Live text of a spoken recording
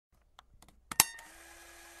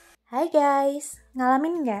Hai guys,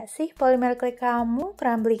 ngalamin nggak sih polimer clay kamu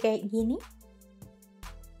crumbly kayak gini?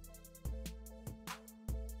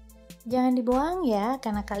 Jangan dibuang ya,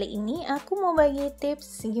 karena kali ini aku mau bagi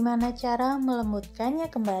tips gimana cara melembutkannya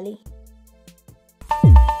kembali.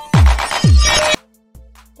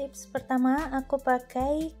 Tips pertama, aku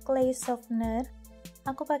pakai clay softener.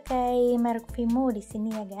 Aku pakai merek Vimo di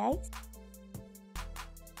sini ya guys.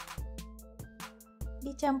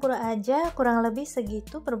 Dicampur aja kurang lebih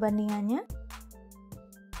segitu perbandingannya.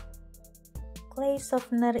 Clay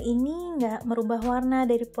softener ini nggak merubah warna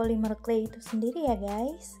dari polimer clay itu sendiri ya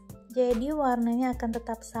guys, jadi warnanya akan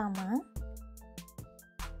tetap sama.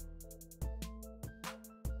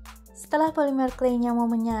 Setelah polimer claynya mau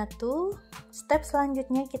menyatu, step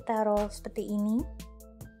selanjutnya kita roll seperti ini.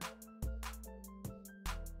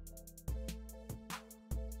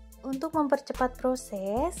 Untuk mempercepat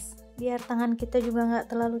proses, biar tangan kita juga nggak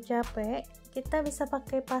terlalu capek, kita bisa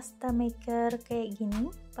pakai pasta maker kayak gini,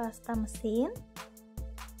 pasta mesin.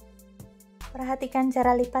 Perhatikan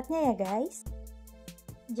cara lipatnya ya guys.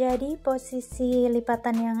 Jadi posisi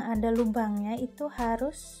lipatan yang ada lubangnya itu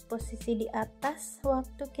harus posisi di atas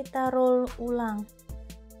waktu kita roll ulang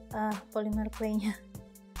polimer claynya.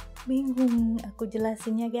 Bingung aku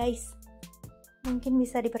jelasinnya guys. Mungkin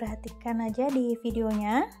bisa diperhatikan aja di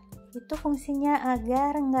videonya. Itu fungsinya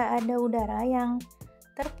agar nggak ada udara yang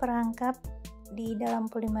terperangkap di dalam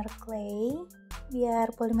polimer clay,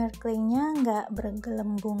 biar polimer claynya nggak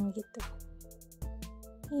bergelembung gitu.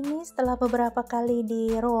 Ini setelah beberapa kali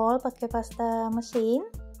di roll pakai pasta mesin,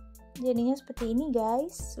 jadinya seperti ini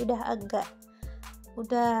guys.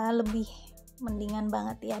 Udah lebih mendingan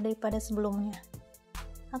banget ya daripada sebelumnya.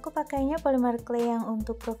 Aku pakainya polimer clay yang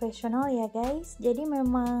untuk profesional ya guys, jadi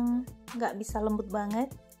memang nggak bisa lembut banget.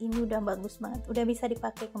 Ini udah bagus banget, udah bisa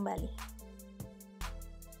dipakai kembali.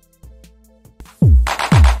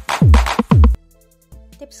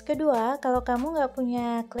 Tips kedua, kalau kamu nggak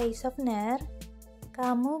punya clay softener,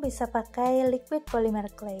 kamu bisa pakai liquid polymer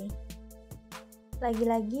clay.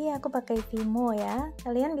 Lagi-lagi aku pakai Vimo ya,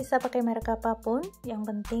 kalian bisa pakai merek apapun, yang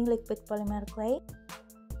penting liquid polymer clay.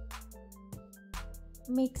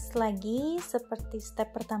 Mix lagi seperti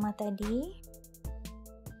step pertama tadi.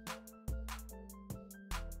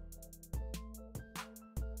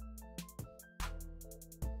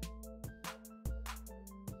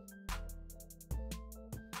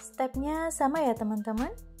 Stepnya sama ya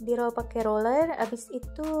teman-teman, di roll pakai roller, habis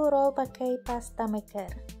itu roll pakai pasta maker.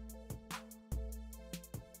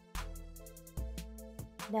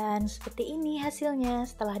 Dan seperti ini hasilnya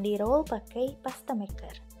setelah di roll pakai pasta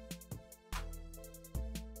maker.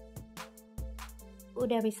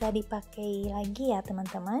 Udah bisa dipakai lagi ya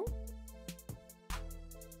teman-teman.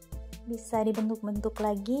 Bisa dibentuk-bentuk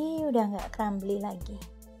lagi, udah nggak crumbly lagi.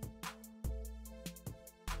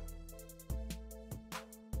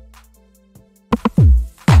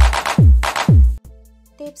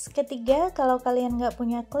 Tips ketiga, kalau kalian nggak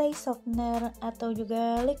punya clay softener atau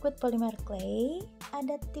juga liquid polymer clay,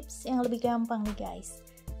 ada tips yang lebih gampang nih guys.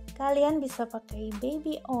 Kalian bisa pakai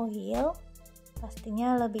baby oil,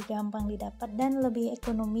 pastinya lebih gampang didapat dan lebih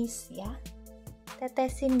ekonomis ya.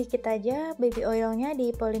 Tetesin dikit aja baby oilnya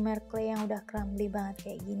di polymer clay yang udah crumbly banget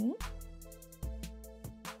kayak gini.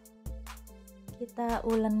 Kita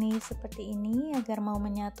uleni seperti ini agar mau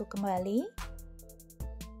menyatu kembali.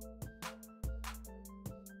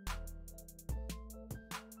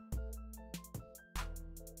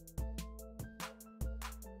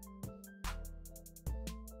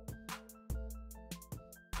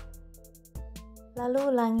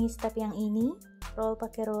 Lalu ulangi step yang ini, roll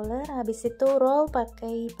pakai roller, habis itu roll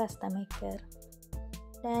pakai pasta maker.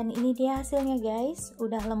 Dan ini dia hasilnya guys,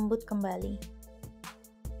 udah lembut kembali.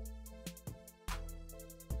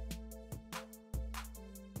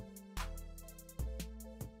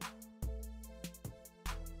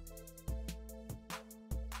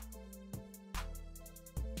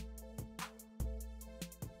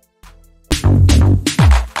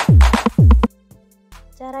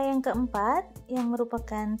 Cara yang keempat, yang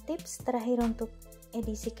merupakan tips terakhir untuk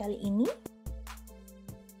edisi kali ini.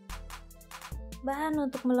 Bahan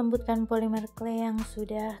untuk melembutkan polimer clay yang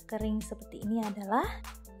sudah kering seperti ini adalah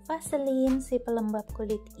vaselin si pelembab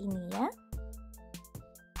kulit ini ya.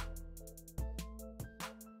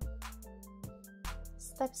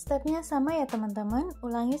 Step-stepnya sama ya teman-teman,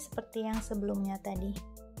 ulangi seperti yang sebelumnya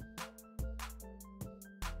tadi.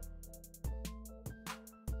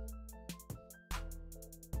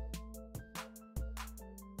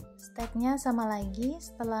 Stepnya sama lagi,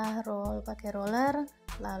 setelah roll pakai roller,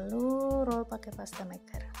 lalu roll pakai pasta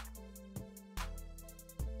maker.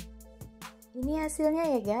 Ini hasilnya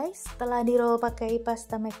ya guys, setelah di roll pakai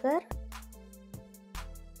pasta maker.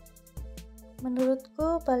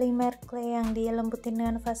 Menurutku polymer clay yang dilembutin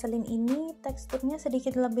dengan vaselin ini teksturnya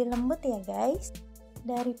sedikit lebih lembut ya guys,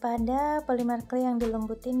 daripada polymer clay yang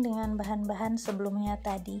dilembutin dengan bahan-bahan sebelumnya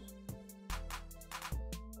tadi.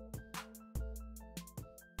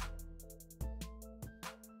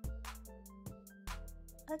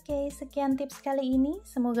 Oke, sekian tips kali ini,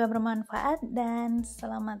 semoga bermanfaat dan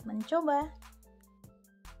selamat mencoba.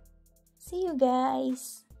 See you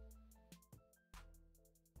guys.